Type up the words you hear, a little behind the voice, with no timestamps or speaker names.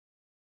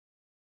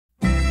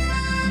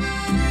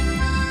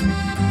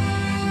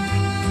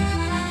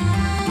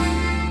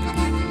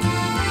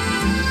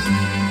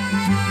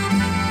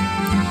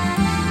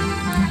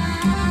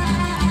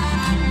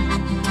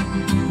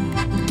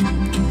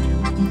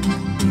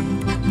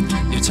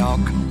talk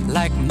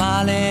like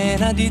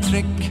Marlene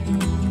Dietrich,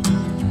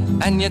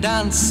 and you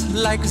dance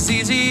like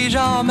Zizi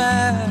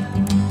Jeanmaire.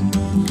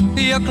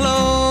 Your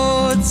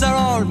clothes are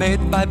all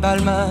made by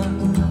Balmain,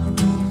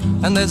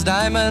 and there's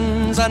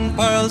diamonds and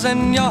pearls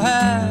in your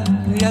hair.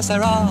 Yes,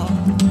 there are.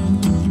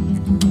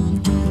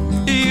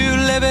 You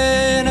live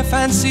in a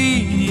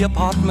fancy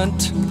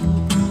apartment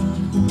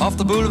off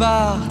the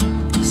boulevard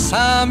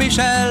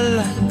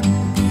Saint-Michel,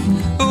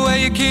 where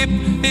you keep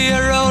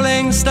your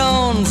Rolling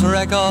Stones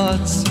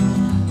records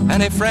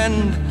and a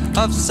friend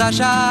of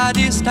Sacha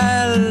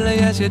Distel.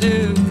 Yes, you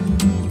do.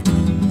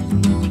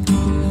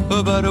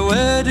 But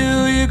where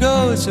do you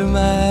go to,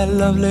 my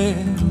lovely,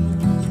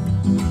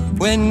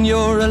 when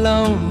you're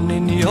alone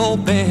in your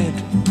bed?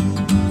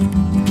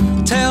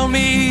 Tell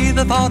me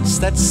the thoughts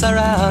that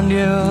surround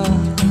you.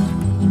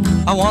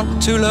 I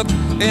want to look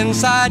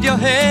inside your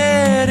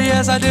head.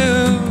 Yes, I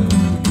do.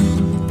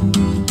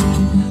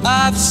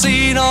 I've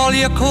seen all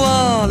your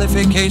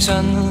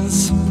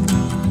qualifications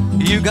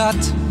you got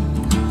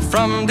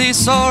from the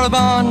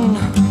Sorbonne,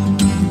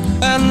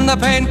 and the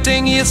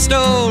painting you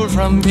stole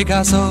from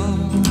Picasso.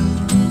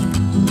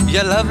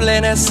 Your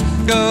loveliness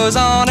goes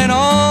on and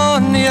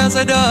on, yes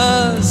it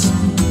does.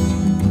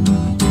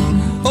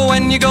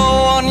 When you go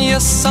on your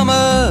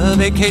summer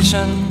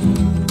vacation,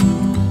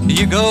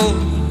 you go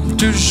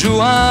to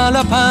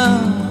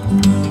Juan-le-Pin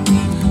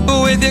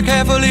with your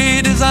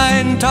carefully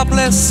designed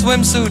topless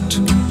swimsuit.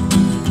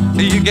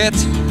 You get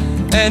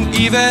an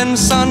even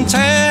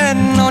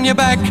suntan on your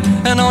back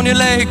and on your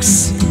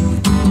legs,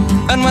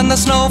 and when the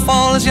snow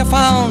falls you're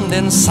found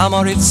in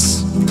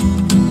Samoritz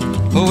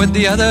with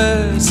the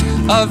others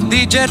of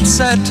the jet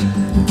set,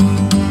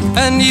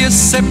 and you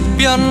sip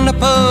your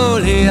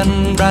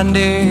Napoleon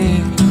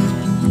brandy,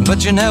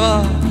 but you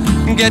never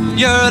get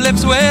your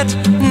lips wet.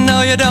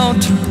 No, you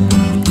don't.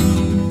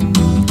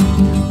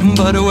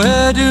 But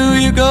where do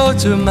you go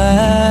to,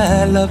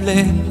 my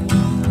lovely,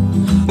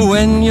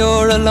 when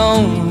you're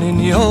alone in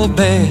your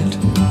bed?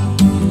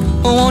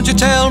 Won't you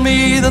tell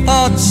me the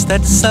thoughts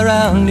that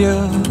surround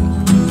you?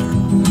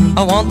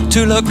 I want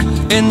to look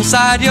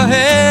inside your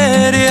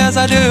head, yes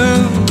I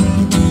do.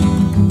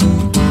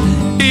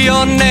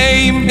 Your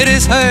name, it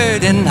is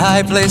heard in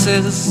high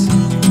places.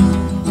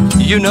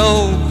 You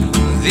know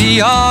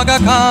the Aga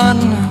Khan,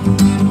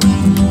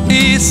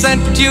 he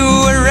sent you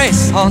a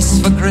racehorse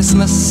for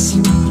Christmas,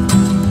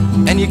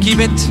 and you keep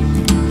it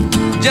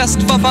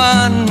just for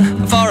fun,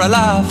 for a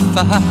laugh.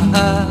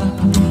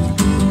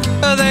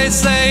 They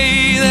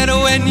say that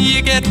when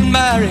you get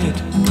married,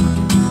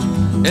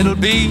 it'll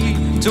be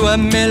to a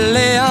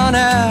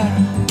millionaire,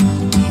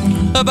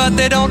 but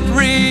they don't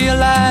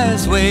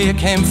realize where you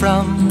came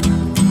from,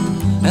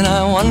 and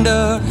I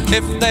wonder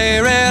if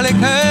they really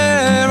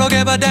care or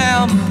give a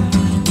damn.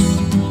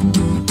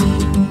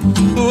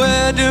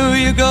 Where do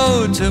you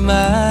go to,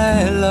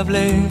 my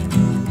lovely,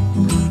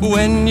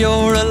 when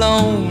you're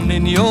alone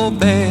in your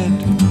bed?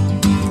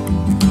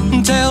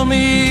 Tell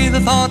me the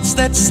thoughts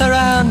that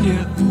surround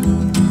you.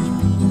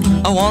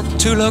 I want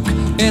to look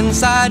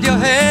inside your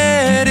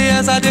head,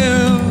 yes I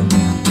do.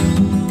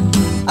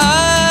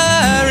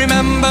 I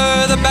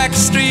remember the back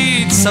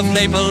streets of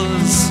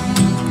Naples,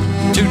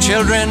 two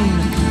children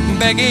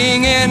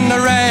begging in the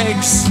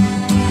rags,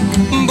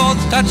 both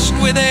touched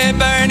with a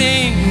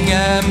burning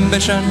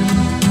ambition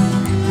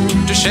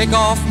to shake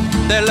off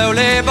their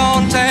lowly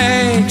born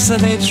takes.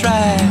 They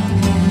tried.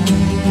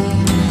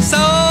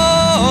 So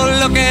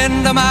look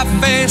into my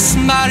face,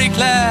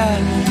 Marie-Claire,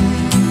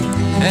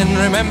 and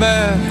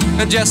remember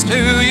just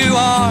who you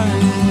are.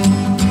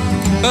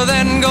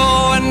 Then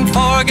go and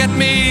forget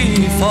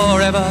me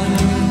forever,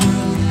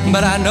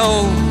 but I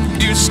know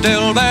you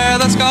still bear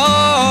the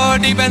scar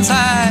deep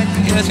inside.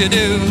 Yes you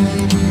do.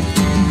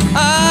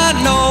 I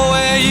know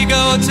where you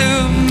go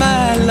to,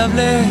 my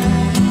lovely,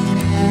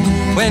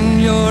 when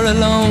you're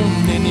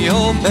alone in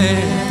your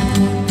bed.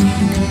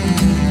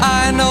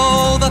 I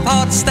know the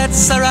thoughts that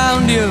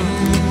surround you,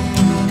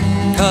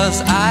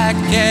 'cause I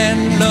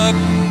can look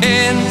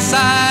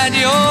inside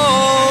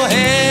your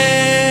head.